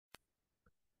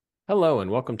Hello and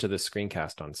welcome to this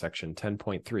screencast on section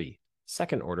 10.3,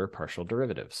 second order partial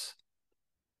derivatives.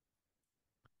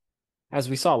 As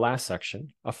we saw last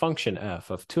section, a function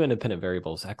f of two independent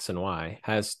variables x and y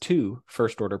has two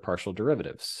first order partial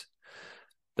derivatives.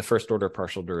 The first order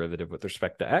partial derivative with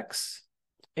respect to x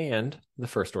and the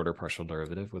first order partial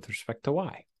derivative with respect to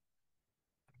y.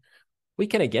 We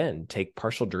can again take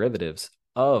partial derivatives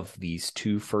of these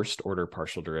two first order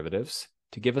partial derivatives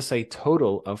to give us a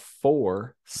total of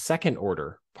four second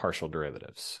order partial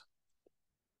derivatives.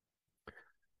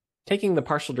 Taking the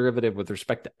partial derivative with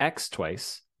respect to x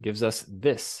twice gives us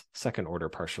this second order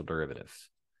partial derivative.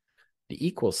 The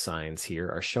equal signs here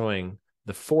are showing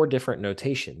the four different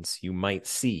notations you might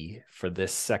see for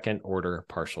this second order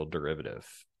partial derivative.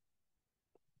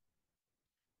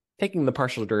 Taking the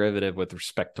partial derivative with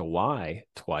respect to y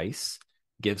twice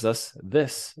gives us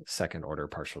this second order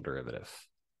partial derivative.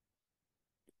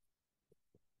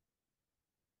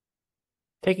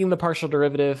 Taking the partial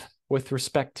derivative with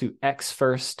respect to x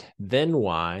first, then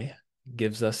y,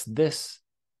 gives us this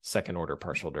second order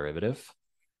partial derivative.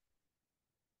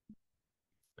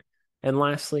 And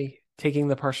lastly, taking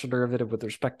the partial derivative with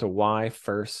respect to y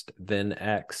first, then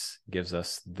x, gives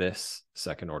us this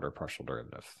second order partial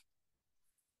derivative.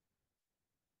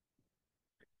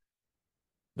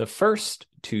 The first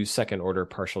two second order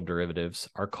partial derivatives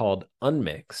are called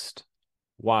unmixed,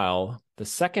 while the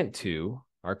second two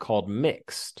are called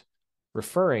mixed,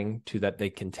 referring to that they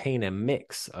contain a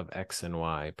mix of x and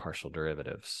y partial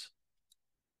derivatives.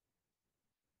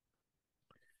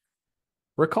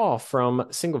 Recall from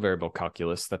single variable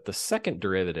calculus that the second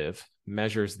derivative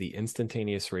measures the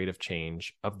instantaneous rate of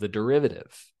change of the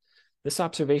derivative. This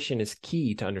observation is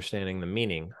key to understanding the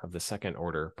meaning of the second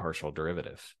order partial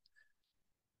derivative.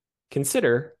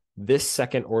 Consider this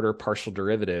second order partial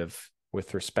derivative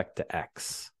with respect to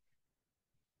x.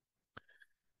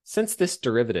 Since this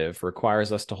derivative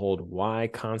requires us to hold y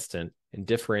constant and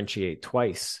differentiate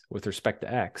twice with respect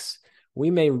to x, we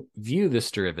may view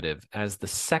this derivative as the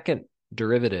second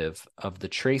derivative of the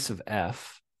trace of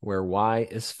f where y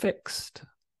is fixed.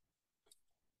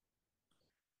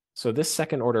 So this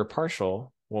second order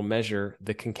partial will measure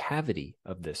the concavity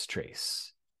of this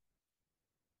trace.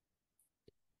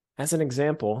 As an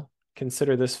example,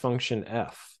 consider this function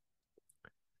f.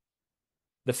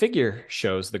 The figure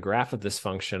shows the graph of this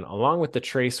function along with the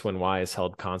trace when y is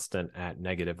held constant at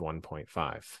negative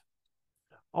 1.5.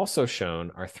 Also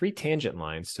shown are three tangent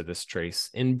lines to this trace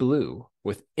in blue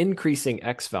with increasing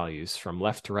x values from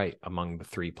left to right among the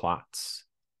three plots.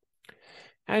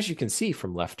 As you can see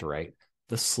from left to right,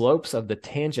 the slopes of the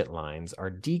tangent lines are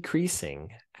decreasing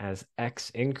as x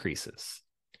increases.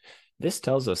 This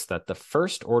tells us that the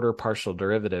first order partial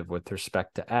derivative with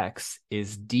respect to x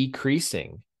is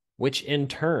decreasing, which in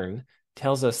turn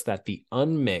tells us that the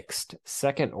unmixed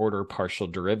second order partial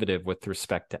derivative with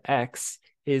respect to x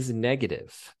is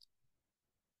negative.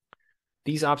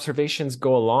 These observations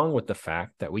go along with the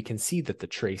fact that we can see that the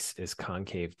trace is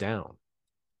concave down.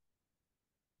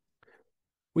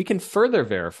 We can further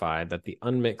verify that the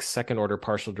unmixed second order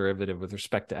partial derivative with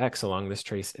respect to x along this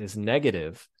trace is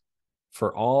negative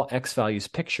for all x values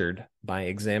pictured by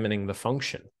examining the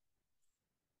function.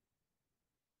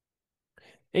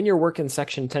 In your work in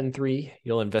section 10.3,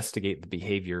 you'll investigate the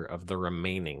behavior of the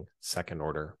remaining second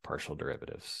order partial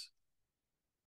derivatives.